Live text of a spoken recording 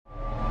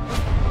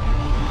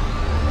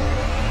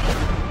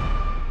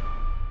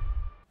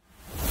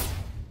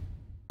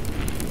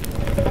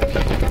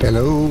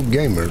Hello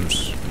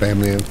gamers,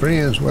 family and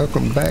friends,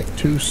 welcome back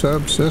to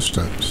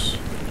Subsistence.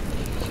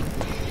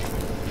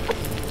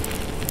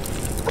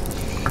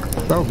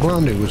 Thought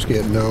Blondie was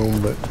getting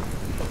on, but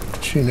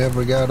she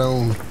never got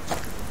on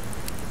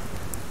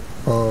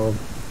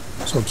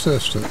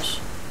Subsistence.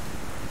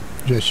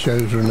 Just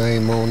shows her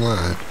name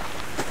online.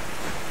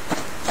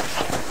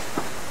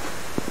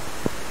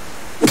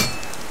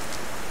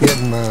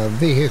 Getting my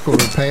vehicle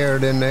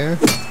repaired in there.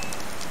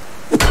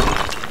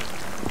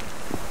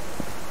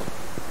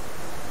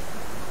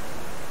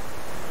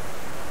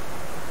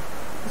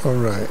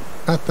 Alright,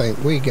 I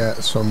think we got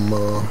some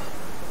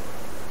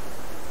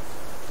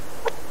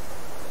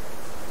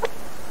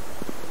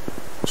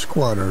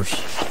squatters.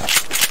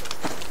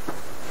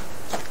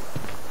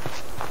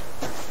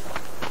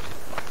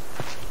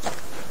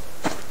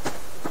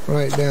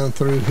 Right down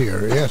through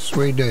here. Yes,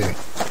 we do.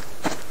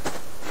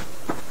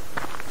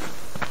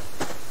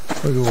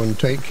 We're going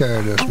to take care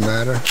of this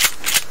matter.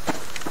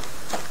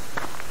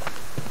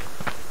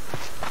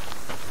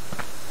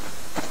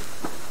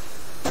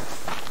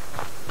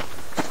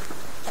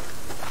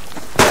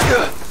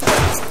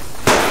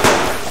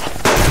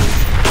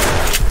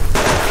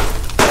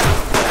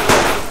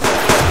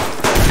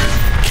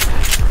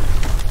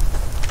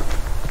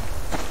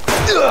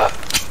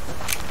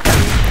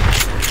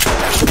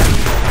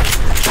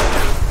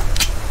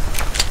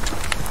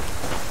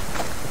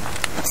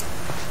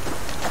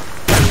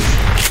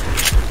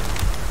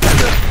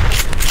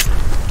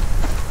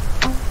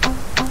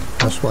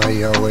 That's why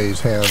you always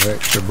have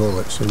extra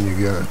bullets in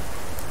your gun.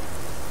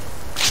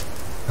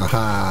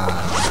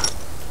 Aha!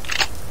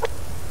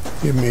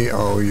 Give me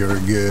all your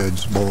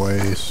goods,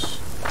 boys.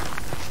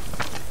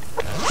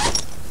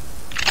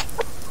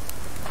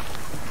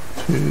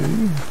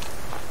 2.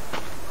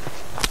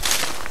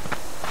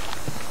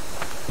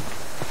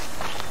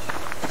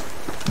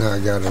 Now I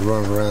gotta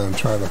run around and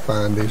try to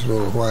find these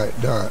little white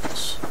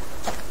dots.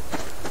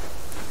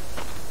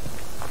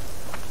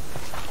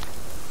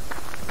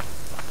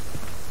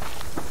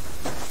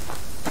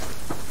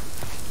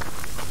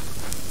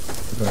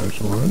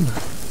 There's one.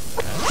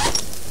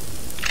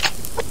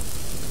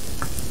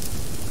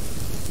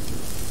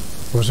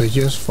 Was it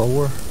just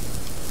 4?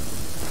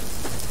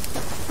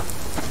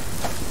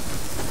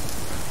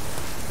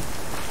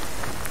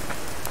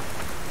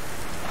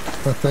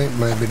 I think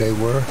maybe they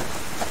were.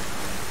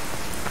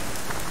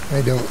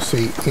 I don't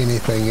see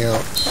anything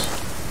else.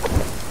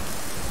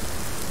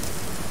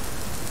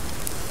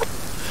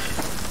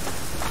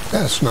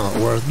 That's not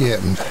worth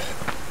getting.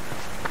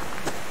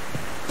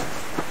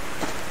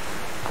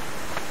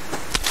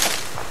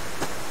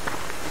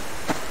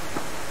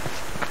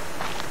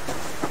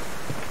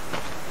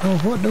 Oh,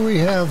 what do we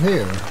have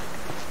here?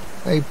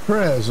 A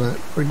present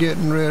for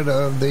getting rid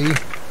of the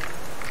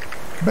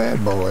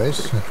bad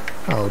boys.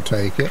 I'll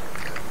take it.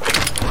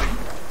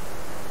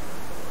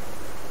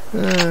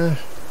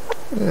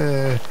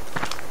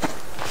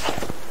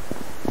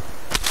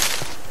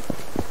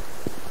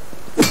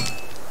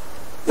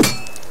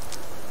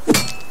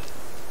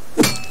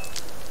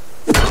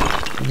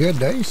 Good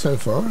day so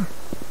far.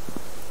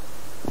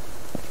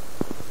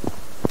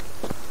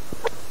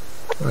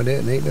 I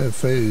didn't eat no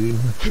food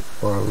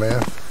before I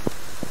left.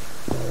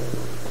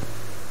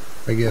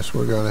 I guess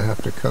we're gonna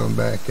have to come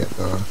back at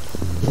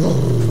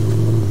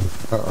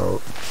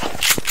uh-oh.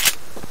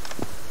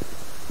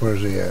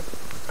 Where's he at?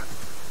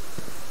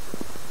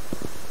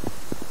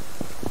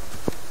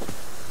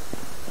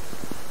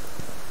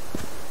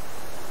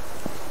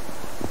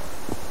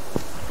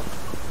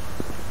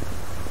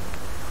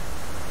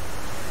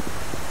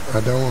 I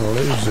don't want to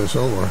lose this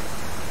ore.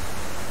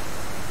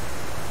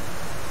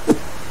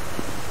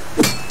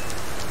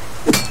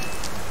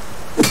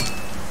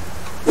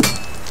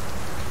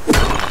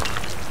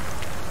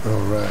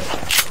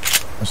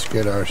 Let's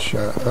get our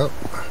shot up.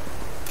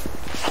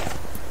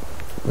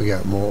 We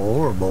got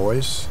more ore,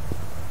 boys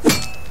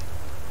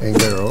and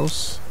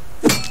girls.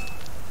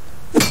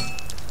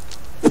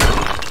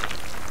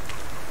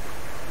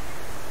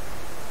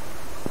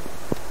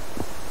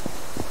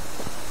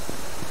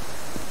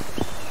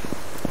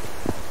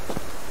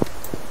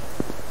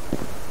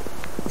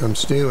 I'm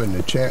still in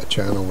the chat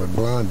channel with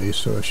Blondie,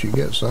 so if she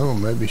gets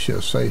on, maybe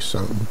she'll say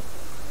something.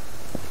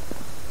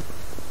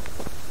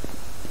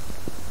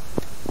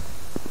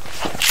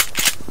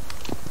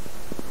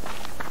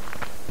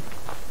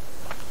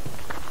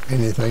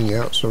 Anything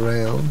else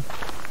around?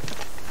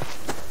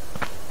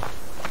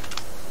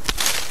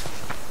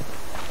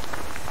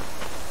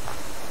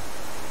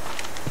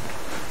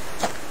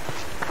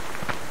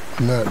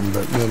 Nothing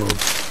but little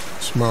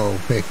small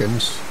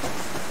pickings.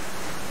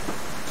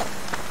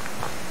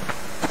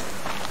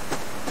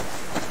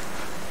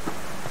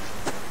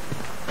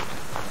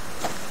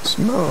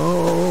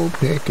 Small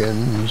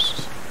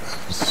pickings.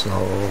 That's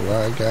all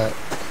I got.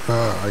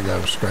 Oh, I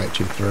got a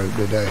scratchy throat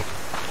today.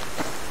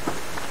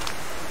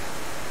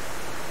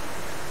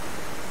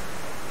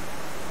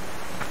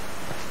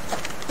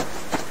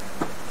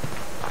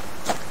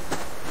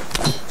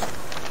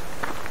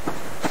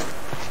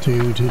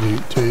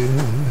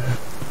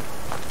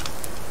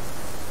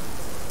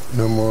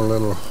 No more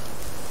little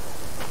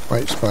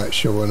white spots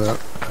showing up.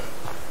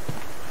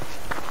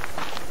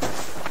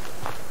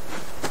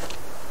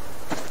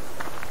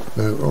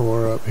 No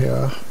ore up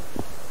here.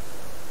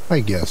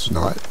 I guess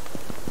not.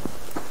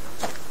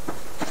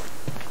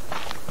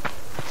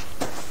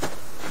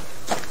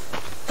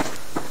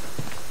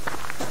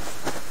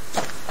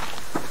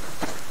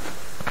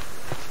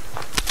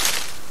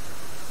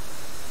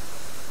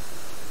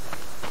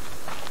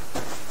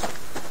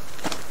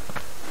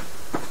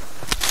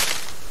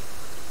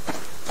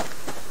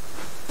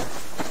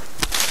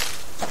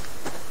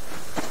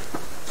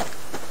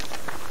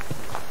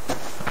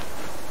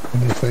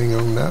 Anything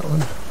on that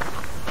one?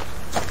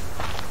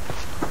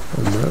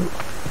 Oh, no.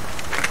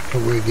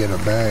 But we get a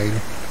bag.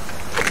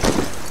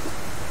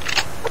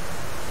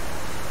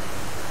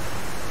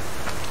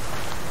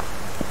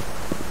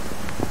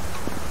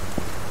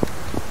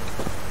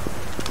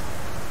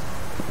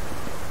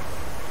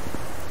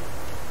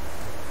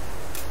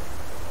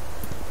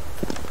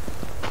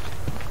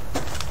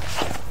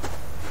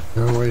 I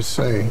always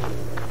say,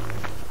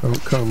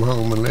 don't come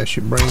home unless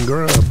you bring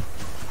grub.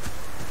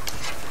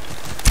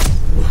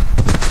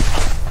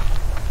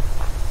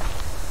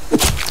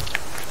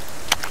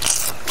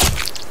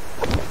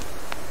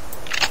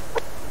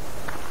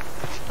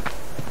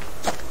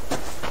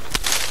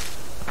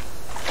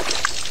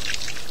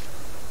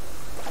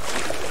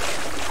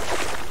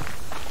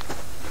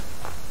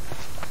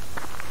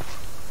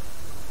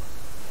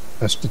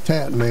 That's the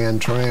Tattman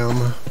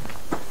tram.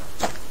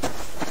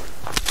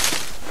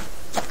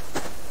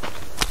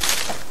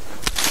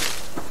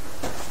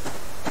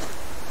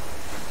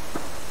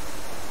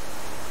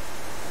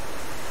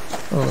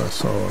 Oh, I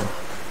saw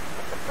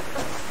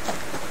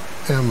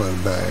an ammo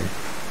bag.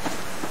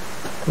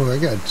 Oh, I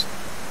got to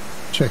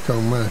check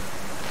on my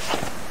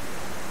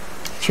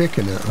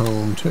chicken at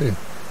home too.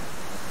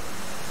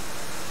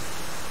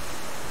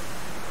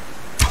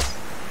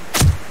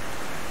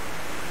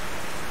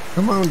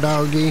 Come on,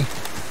 doggy.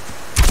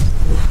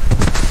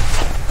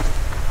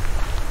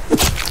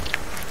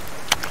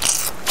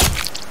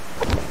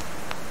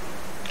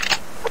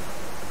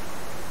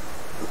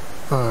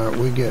 Alright,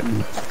 we're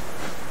getting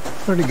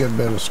pretty good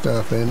bit of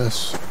stuff in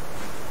us,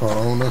 or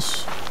on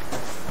us.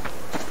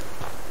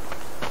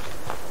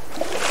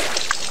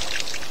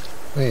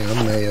 Hey,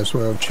 I may as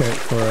well check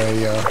for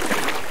a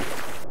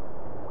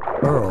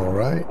pearl,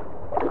 right?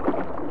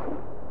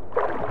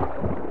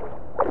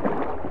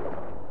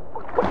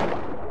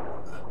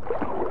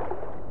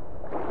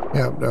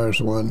 Yep,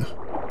 there's one.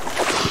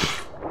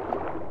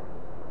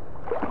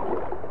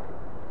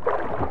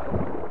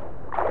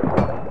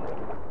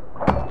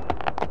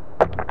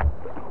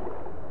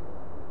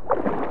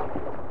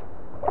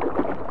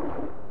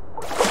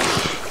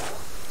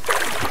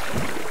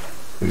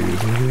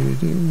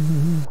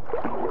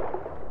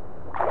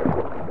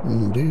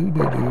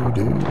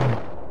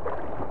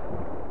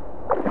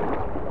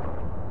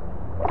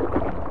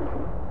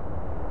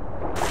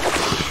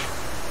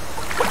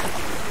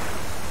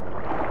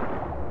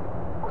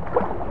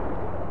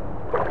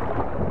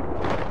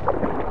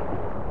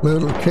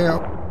 Little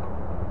kelp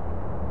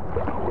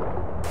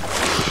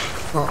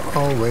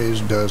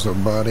always does a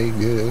body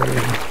good.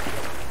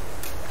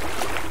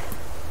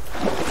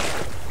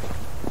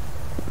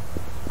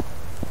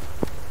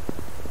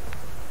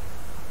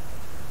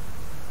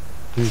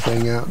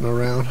 Anything out and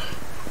around?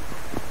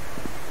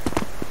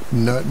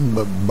 Nothing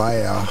but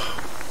bear.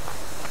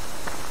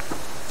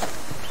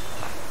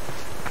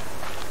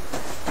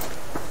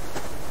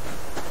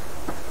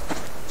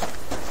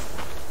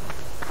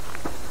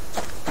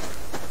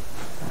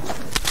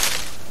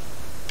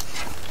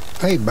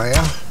 Hey,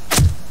 bear.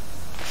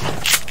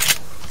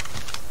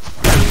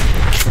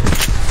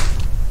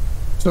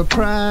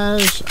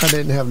 Surprise! I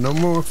didn't have no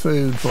more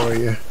food for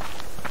you.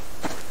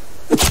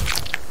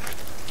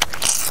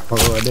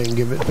 Although I didn't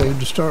give it food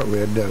to start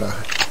with, did I?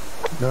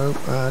 Nope,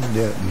 I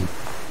didn't.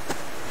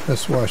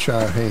 Let's wash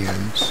our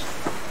hands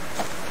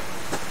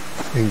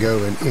and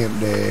go and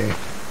empty.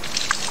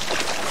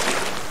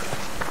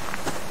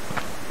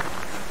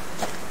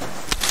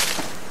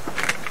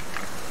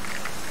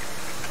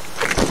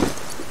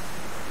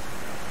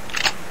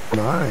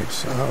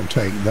 Nice, I'll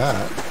take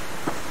that.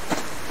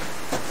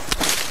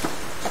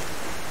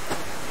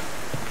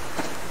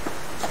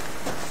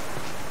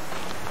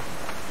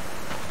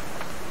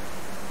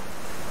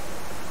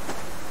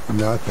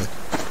 Nothing.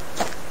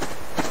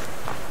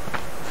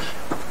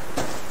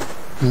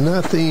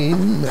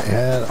 Nothing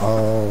at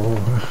all.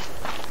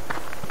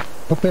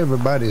 Hope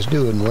everybody's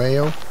doing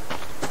well.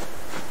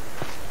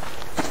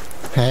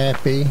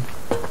 Happy.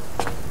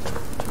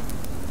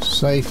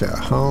 Safe at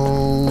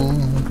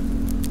home.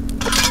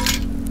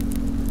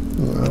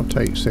 I'll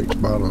take 6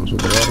 bottles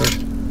of water.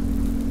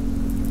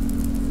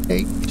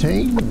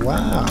 18?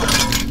 Wow.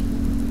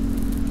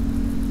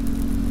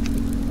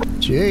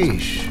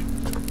 Jeez.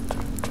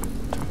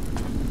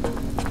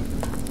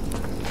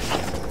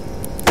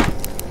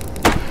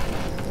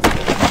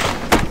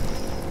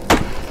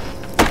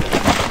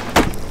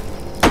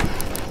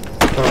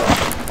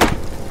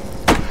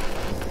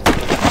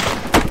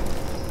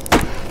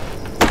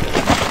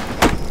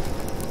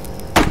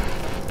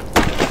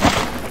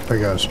 I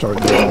gotta start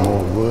getting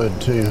more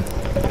wood too.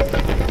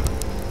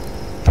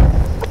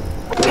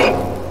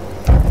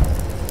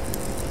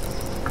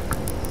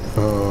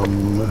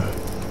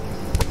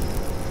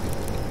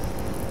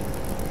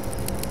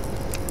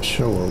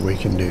 Sure, we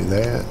can do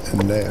that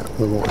and that.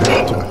 We won't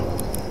have to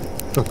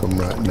cook them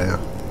right now.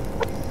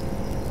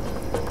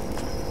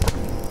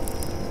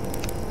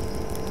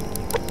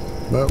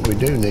 But we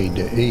do need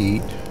to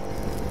eat.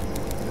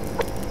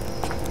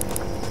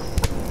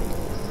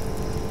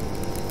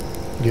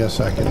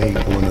 Guess I can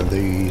eat one of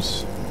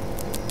these.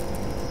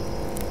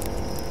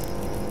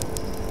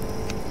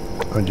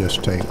 I'll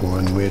just take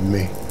one with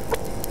me.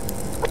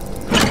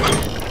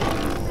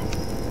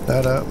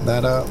 That up,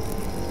 that up,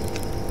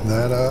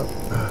 that up,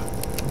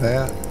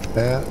 that.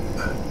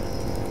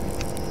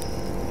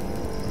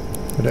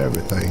 Put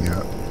everything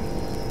up.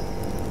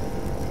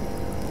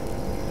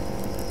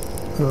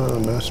 Oh,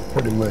 that's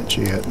pretty much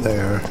it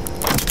there.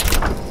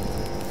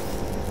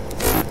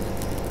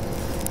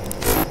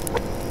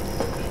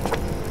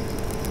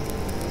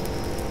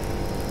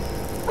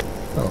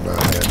 Thought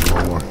I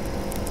had more.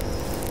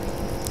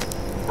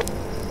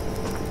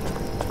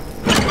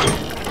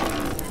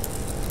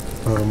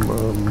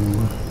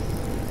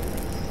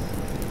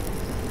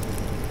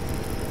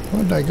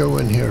 What'd I go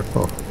in here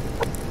for?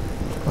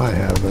 I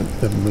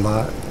haven't the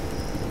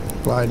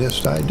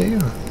slightest idea.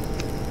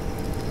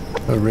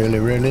 I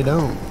really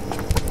don't.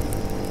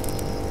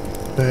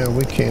 Yeah,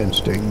 we can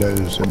stick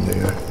those in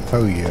there.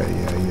 Oh yeah,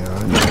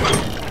 I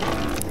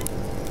know.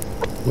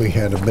 We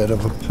had a bit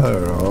of a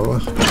pearl.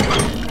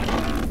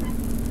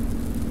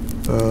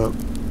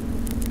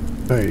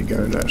 There you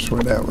go, that's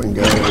where that one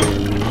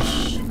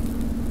goes.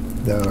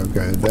 That'll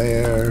go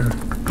there.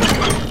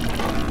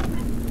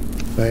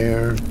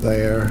 There.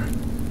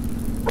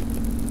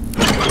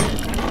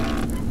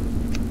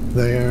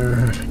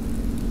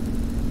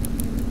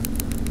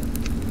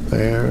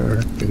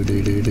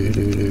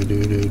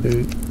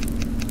 Do.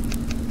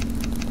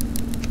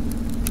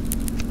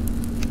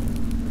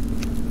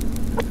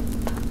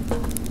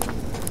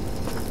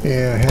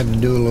 Yeah, I had to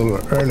do a little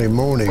early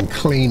morning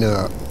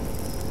cleanup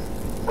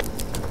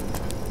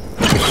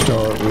to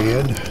start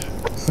with.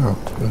 Oh,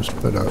 let's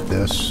put up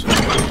this.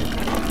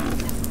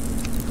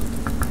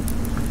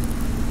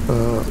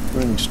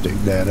 We can stick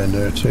that in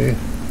there too.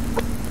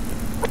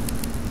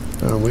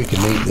 Oh, we can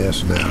eat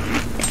this now.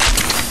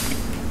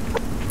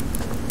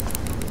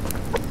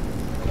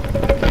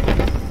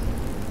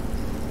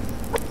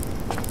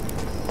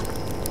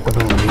 I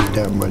don't need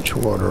that much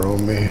water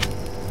on me.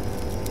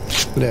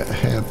 Split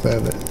half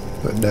of it,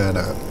 put that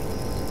up.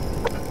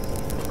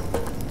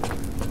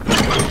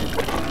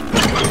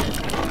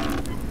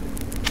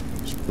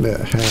 Split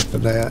half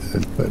of that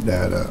and put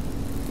that up.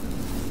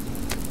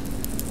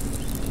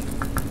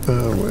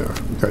 Oh, we'll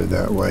go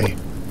that way.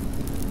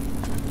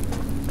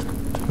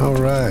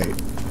 Alright,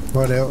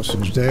 what else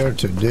is there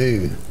to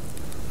do?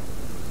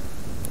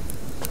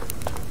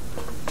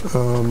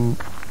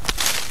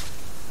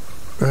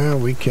 Well,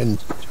 we can...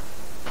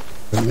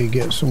 Let me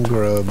get some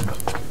grub.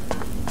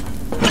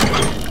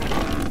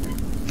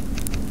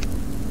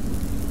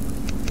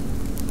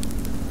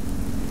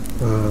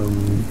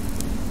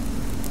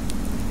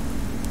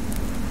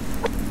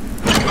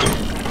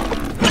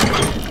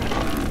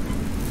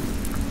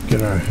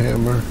 Get our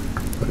hammer,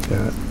 put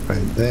that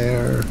right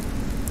there,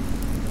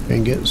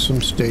 and get some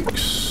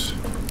sticks.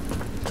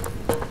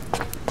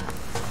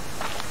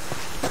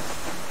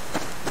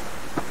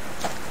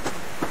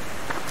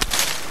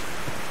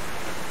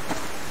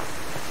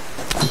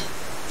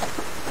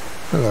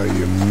 Hello,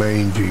 you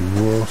mangy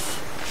wolf.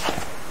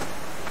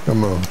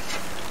 Come on.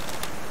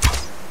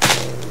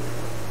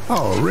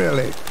 Oh,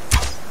 really?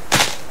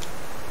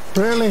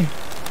 Really?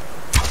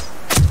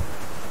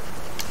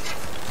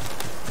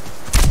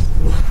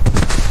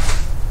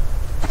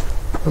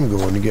 I'm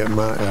going to get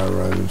my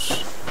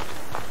arrows.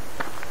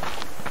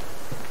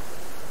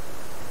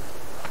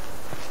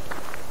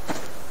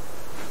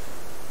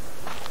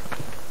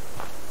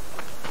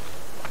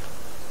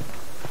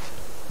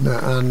 Now,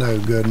 I know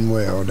good and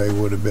well they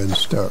would have been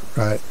stuck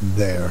right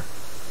there.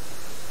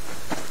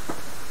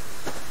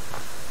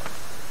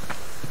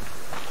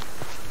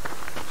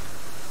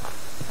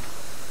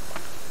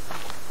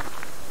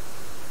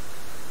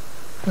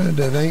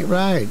 That ain't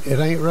right. It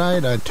ain't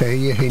right, I tell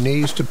you. He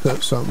needs to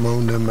put something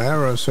on them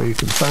arrows so you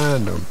can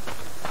find them.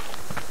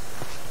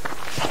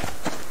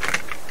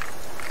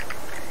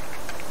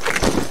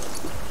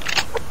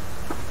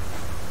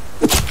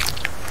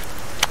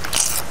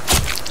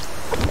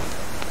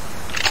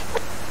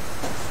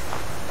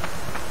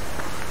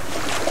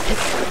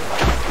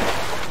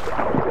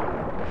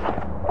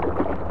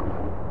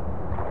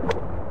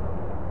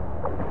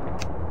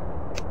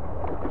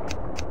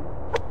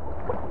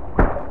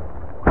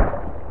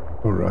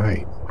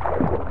 Right.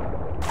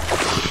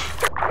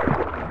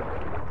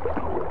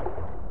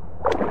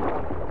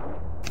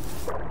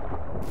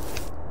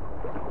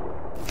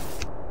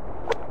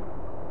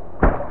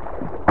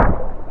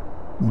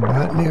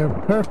 Not near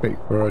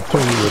perfect for a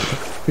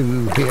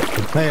two-hit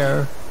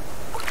repair.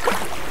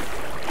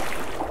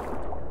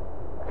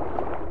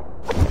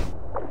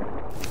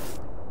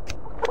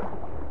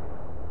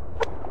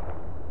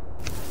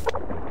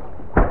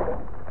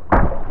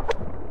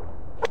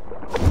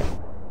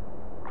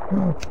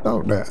 I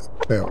thought that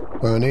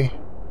felt funny.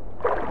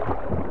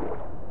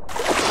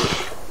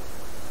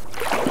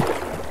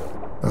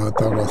 I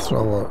thought I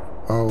saw it.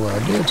 Oh, I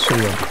did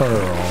see a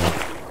pearl.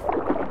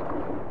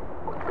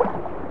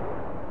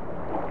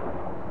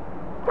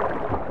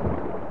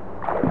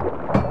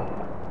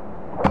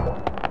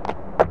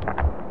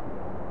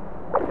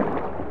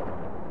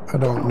 I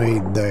don't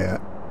need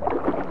that.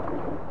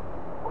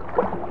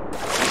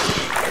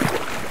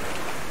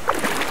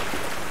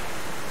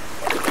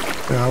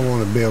 I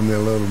want to build me a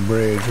little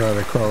bridge right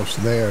across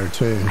there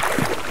too.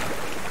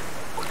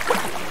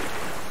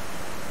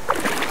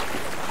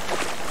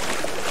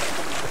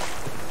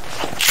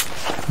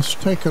 Let's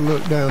take a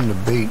look down the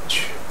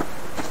beach.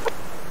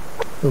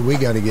 But we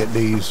got to get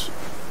these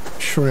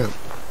shrimp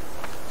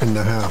in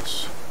the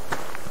house.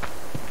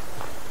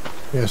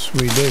 Yes,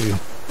 we do.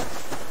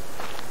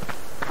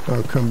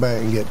 I'll come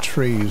back and get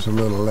trees a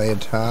little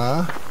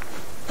later.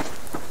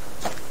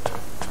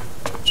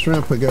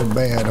 Shrimp will go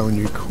bad on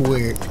you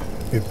quick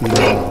if you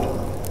don't.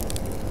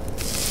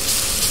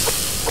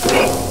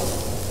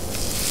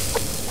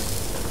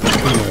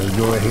 You know,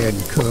 go ahead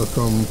and cook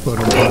them, put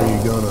them where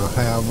you're gonna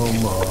have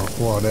them or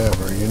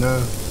whatever, you know?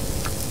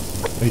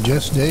 They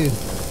just do.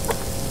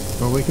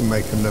 Well, we can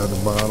make another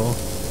bottle.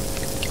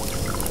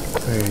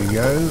 There you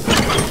go.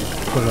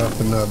 Put up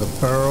another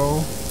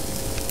pearl.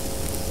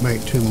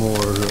 Make 2 more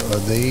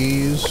of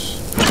these.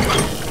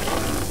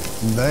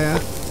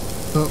 That.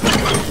 Oh,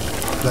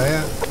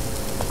 that.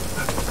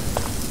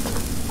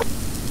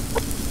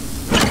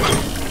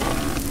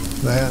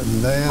 That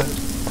and that.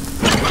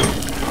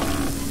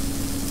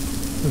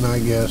 And I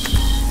guess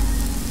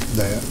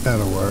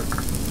that'll work.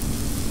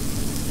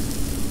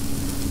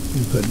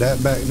 And put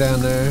that back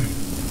down there.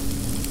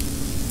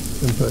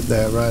 And put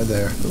that right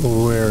there.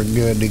 We're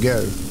good to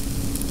go.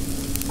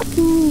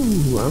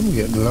 Ooh, I'm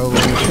getting low on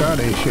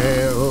shotty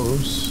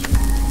shells.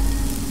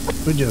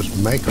 We just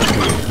make a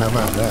few. How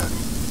about that?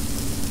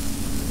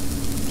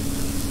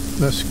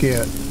 Let's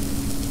get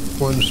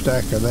 1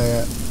 stack of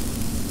that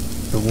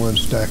and 1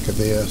 stack of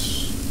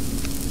this.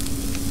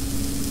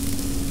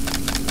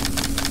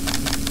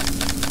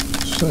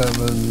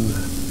 7,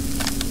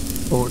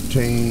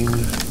 14,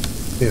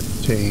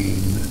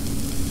 15.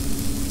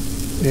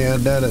 Yeah,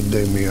 that'll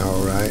do me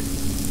all right.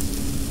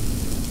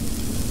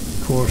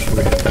 Of course,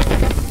 we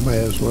may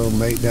as well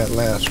make that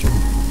last one.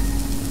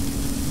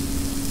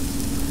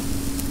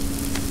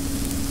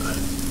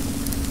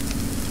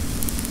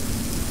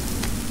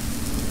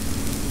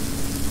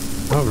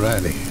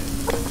 Alrighty.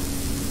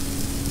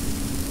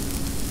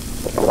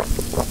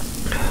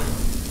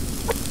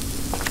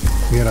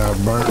 Get our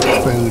burnt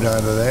food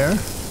out of there.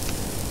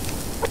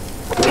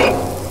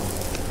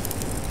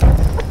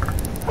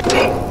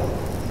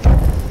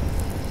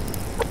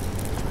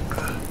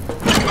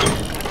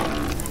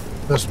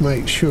 Let's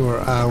make sure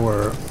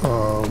our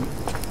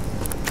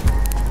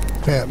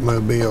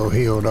Batmobile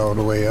healed all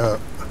the way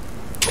up.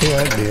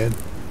 Yeah, it did.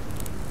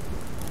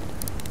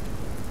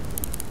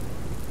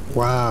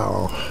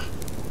 Wow.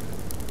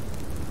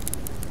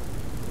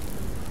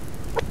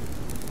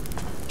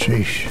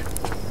 Sheesh.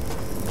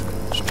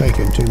 It's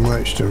taking too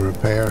much to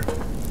repair.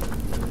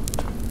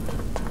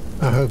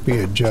 I hope he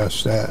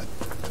adjusts that.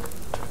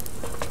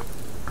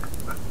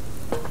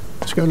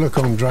 Let's go look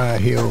on Dry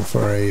Hill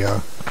for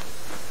a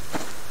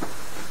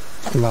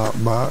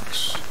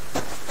lockbox.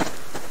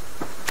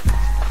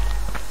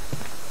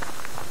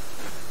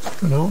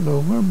 I don't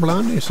know where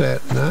Blondie's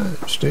at tonight.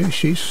 Still,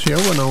 she's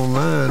showing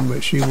online,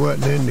 but she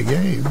wasn't in the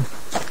game.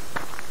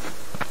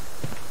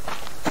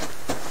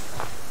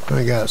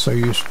 I got so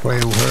used to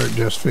playing with her, it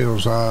just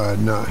feels odd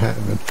not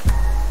having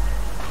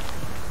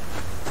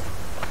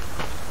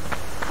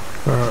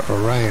her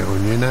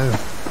around, you know.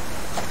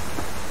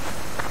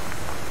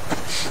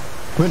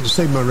 Went to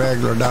see my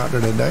regular doctor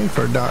today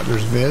for a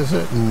doctor's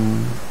visit,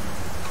 and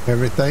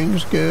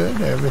everything's good.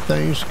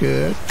 Everything's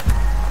good.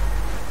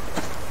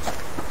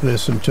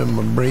 Listen to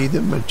my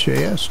breathing, my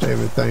chest.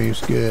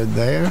 Everything's good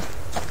there.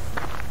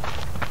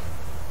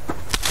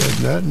 There's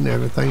nothing.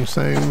 Everything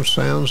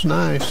sounds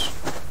nice.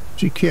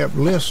 She kept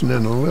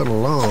listening a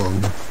little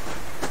long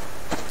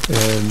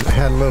and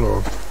had a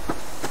little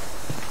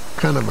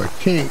kind of a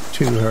kink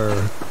to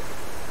her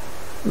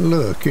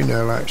look, you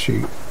know, like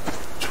she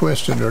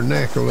twisted her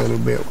neck a little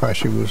bit while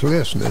she was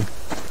listening.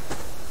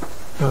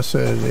 I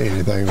said,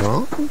 anything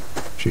wrong?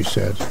 She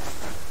said,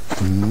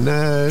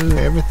 no,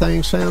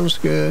 everything sounds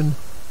good.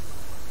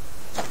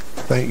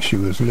 I think she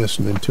was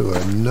listening to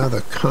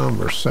another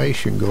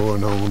conversation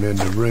going on in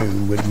the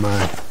room with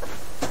my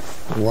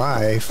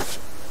wife.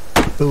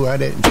 Ooh, I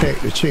didn't check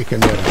the chicken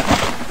there.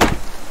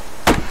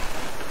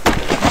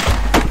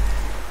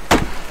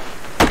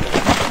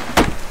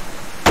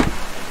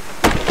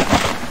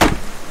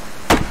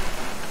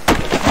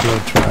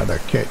 We'll try to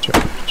catch a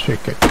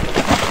chicken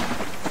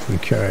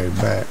and carry it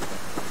back.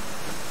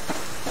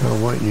 I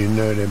want you to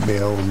know there'd be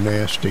an old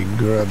nasty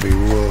grubby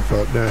wolf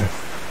up there.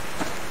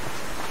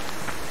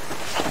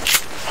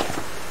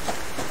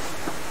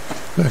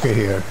 Look at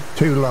here,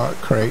 2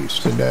 lock crates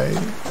today.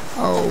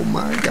 Oh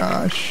my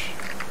gosh.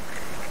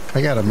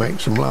 I gotta make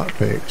some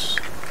lockpicks.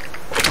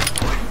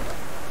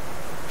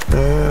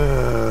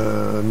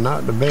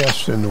 Not the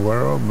best in the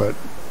world, but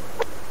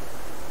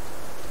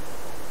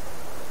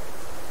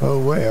oh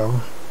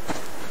well.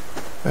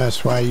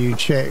 That's why you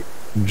check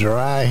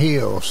dry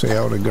hill. See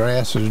how the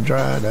grass is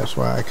dry? That's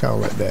why I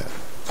call it that.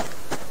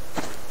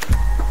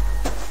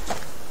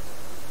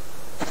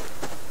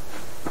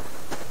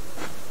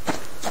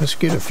 Let's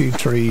get a few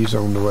trees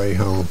on the way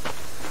home,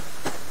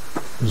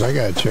 because I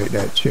gotta check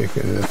that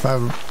chicken. And if I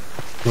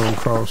run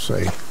across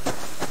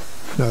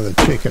another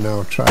chicken,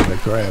 I'll try to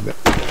grab it.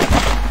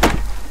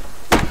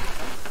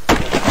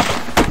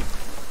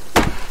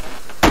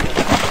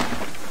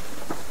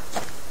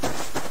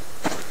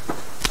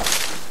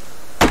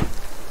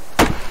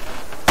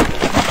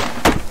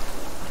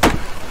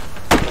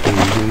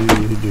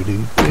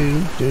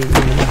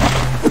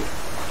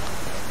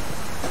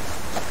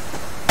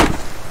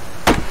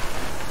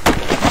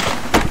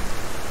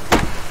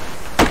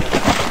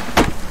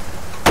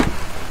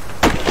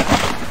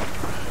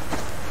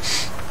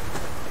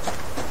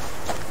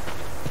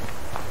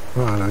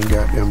 Well, I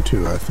got them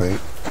too, I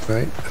think,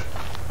 right?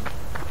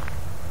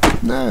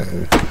 No.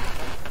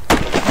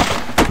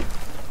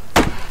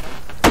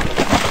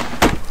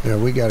 Yeah,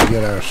 we got to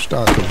get our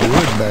stock of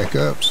wood back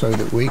up so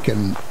that we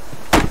can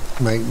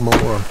make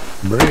more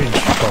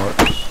bridge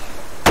parts.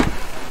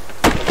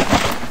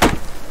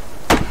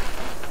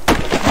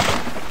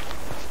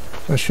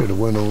 I should have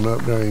went on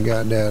up there and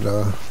got that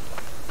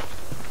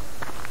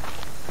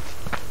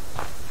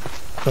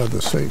other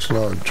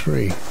 6-log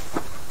tree.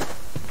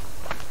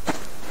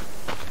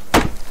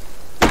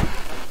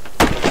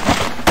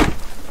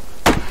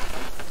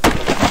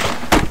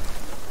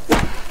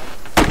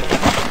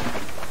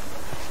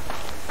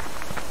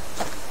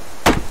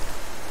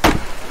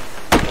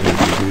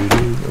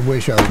 I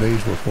wish all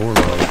these were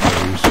 4-log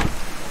trees.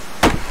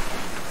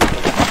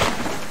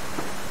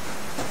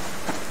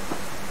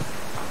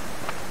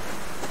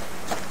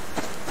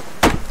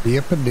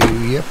 Yip-a-doo,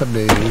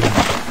 yip-a-doo.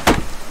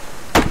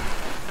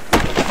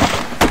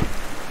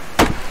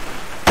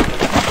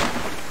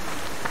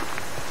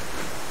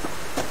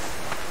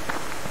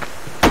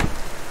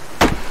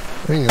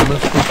 Dang, I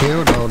must have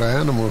killed all the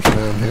animals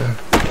down here.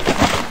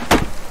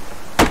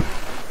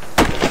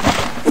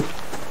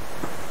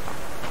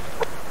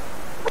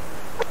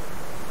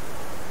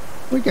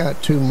 We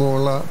got 2 more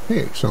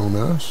lockpicks on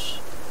us.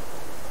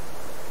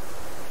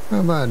 How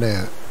about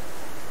that?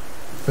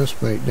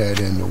 Let's make that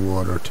in the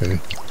water too.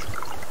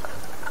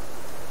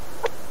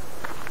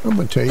 I'm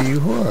gonna tell you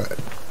what.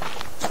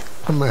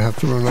 I might have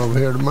to run over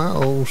here to my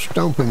old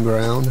stomping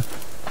ground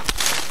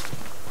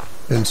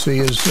and see,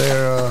 is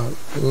there a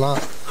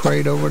lock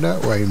crate over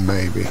that way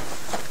maybe.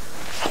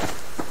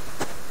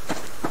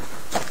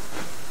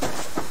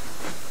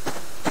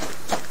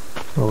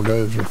 Oh,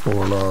 those are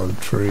 4-log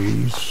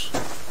trees.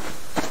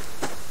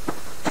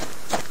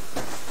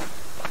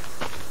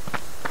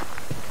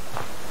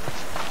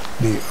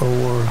 The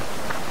ore.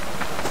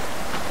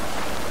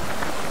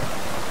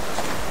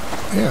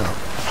 Yeah,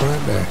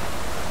 right there.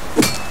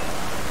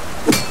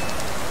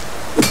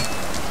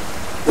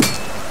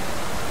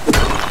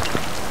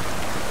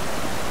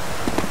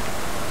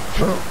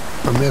 Oh,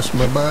 I missed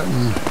my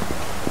button.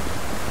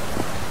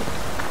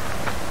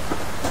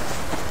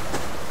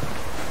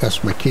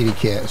 That's my kitty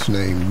cat's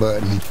name,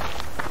 Button.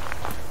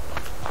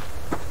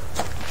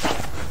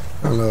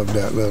 I love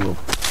that little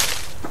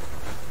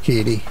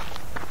kitty.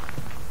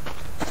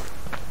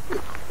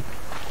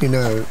 You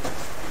know,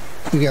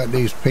 you got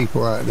these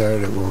people out there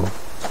that will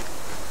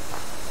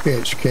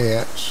fetch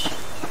cats.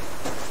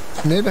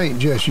 And it ain't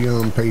just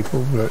young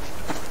people, but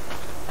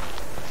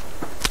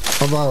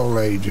of all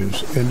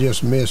ages, and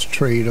just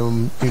mistreat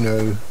them, you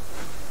know,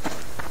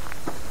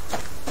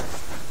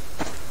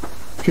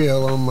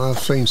 kill them. I've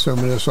seen some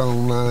of this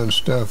online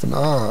stuff, and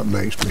oh, it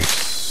makes me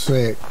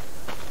sick.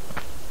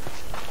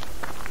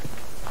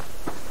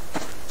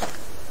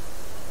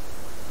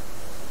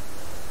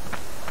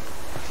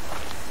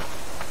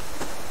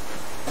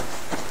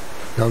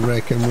 I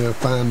reckon we'll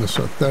find us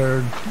a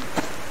third.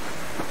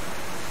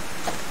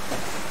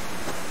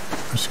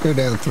 Let's go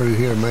down through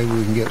here. Maybe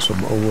we can get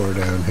some ore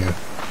down here.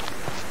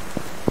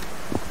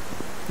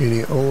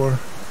 Any ore?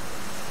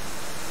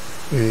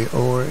 Any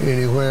ore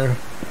anywhere?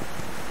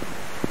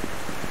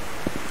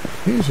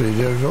 Usually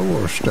there's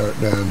ore stuck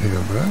down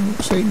here, but I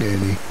haven't seen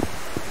any.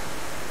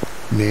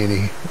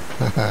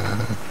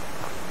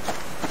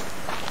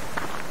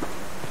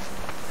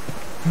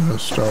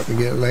 It's starting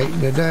to get late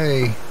in the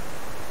day.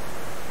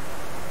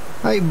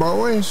 Hey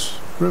boys,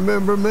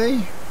 remember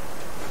me?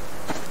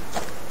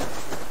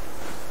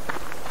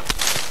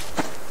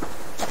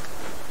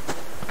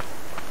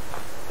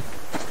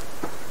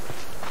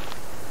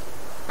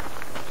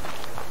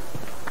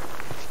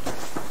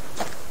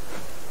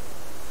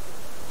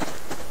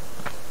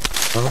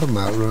 Thought I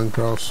might run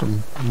across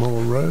some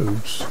more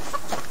roads.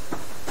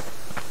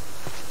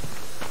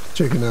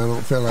 Chicken, I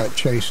don't feel like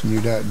chasing you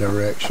that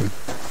direction.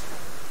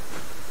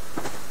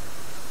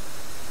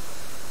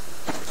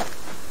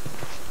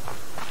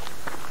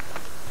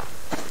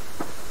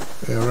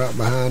 And right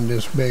behind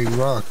this big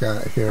rock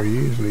out here,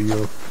 usually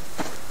you'll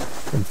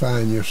can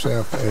find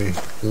yourself a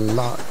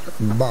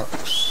locked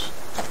box.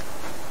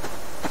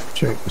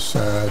 Check the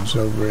sides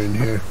over in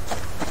here.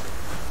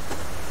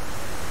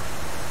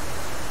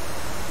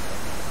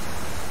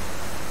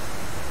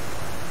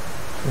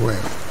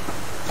 Well,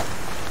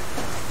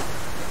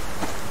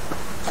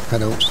 I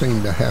don't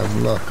seem to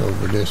have luck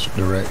over this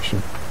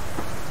direction.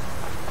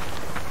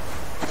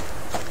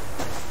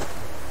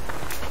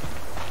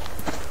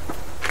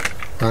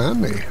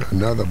 Finally,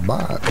 another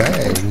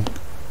bag.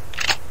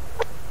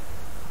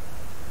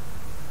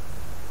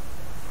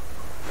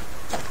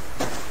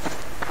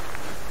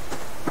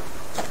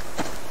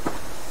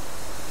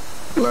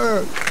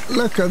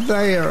 Look at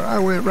there. I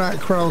went right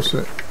across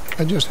it.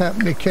 I just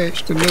happened to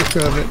catch the look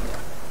of it.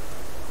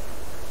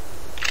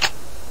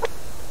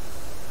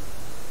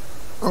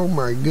 Oh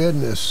my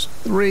goodness.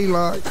 3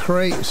 locked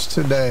crates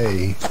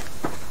today.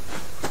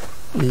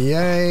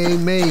 Yay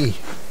me.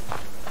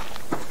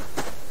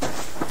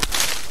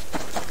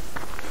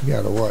 You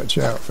gotta watch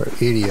out for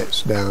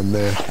idiots down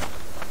there.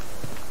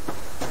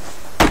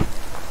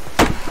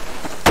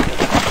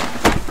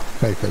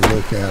 Take a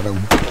look at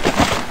them.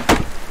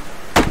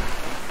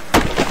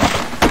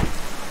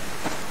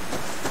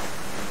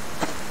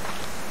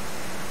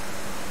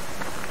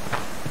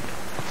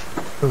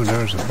 Oh,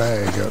 there's a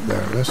bag up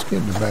there. Let's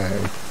get the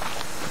bag.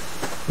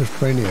 There's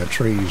plenty of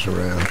trees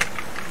around.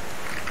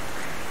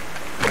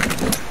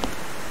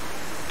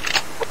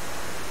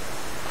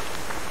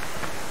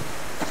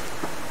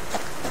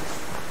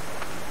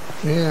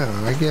 Yeah,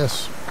 I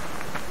guess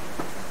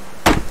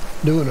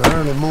doing an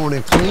early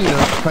morning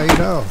cleanup paid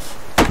off.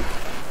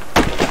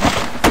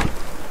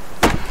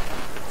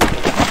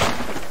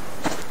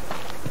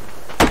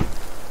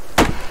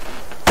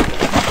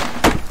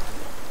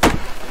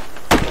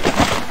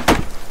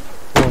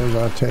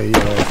 I'll tell you,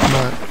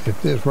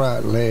 if this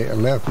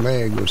left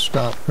leg would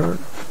stop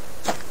hurting,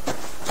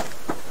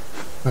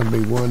 I'd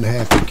be one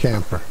happy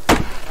camper.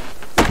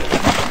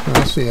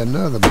 I see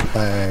another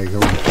bag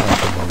on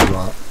top of a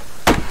rock,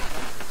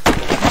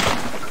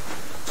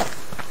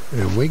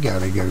 and we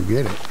gotta go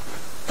get it.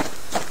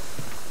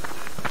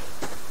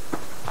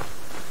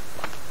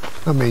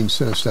 I mean,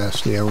 since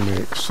that's the only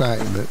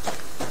excitement.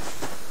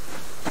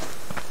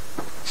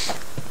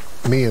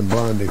 Me and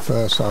Blondie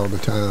fuss all the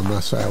time. I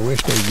say, I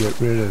wish they'd get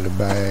rid of the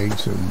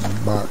bags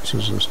and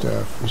boxes and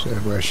stuff. She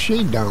said, well,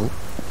 she don't.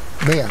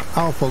 Be an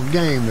awful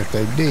game if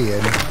they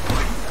did.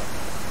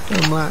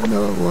 I'm like,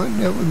 no, it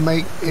wouldn't. It would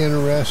make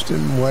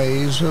interesting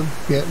ways of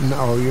getting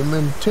all your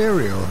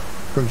material.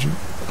 Because,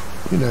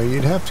 you know,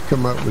 you'd have to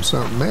come up with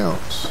something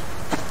else.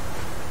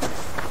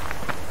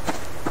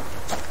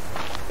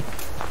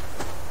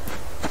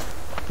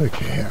 Look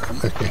at here,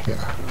 look at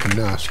here. A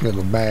nice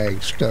little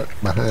bag stuck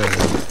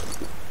behind.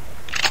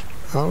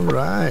 All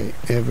right,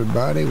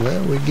 everybody.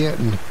 Well, we're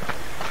getting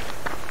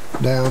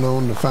down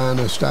on the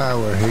finest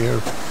hour here.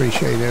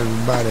 Appreciate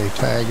everybody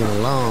tagging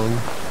along.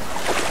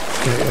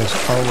 It is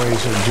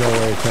always a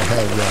joy to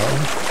have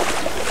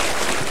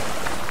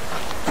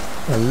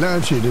y'all. I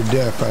love you to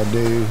death, I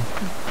do.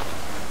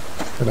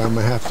 But I'm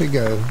going to have to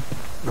go.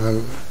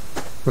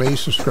 Please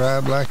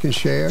subscribe, like, and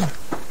share.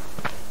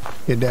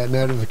 Hit that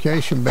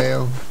notification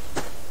bell.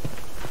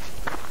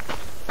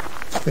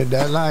 Hit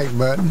that like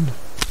button.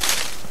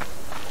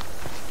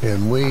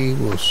 And we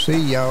will see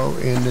y'all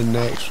in the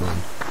next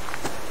one.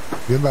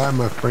 Goodbye,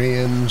 my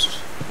friends.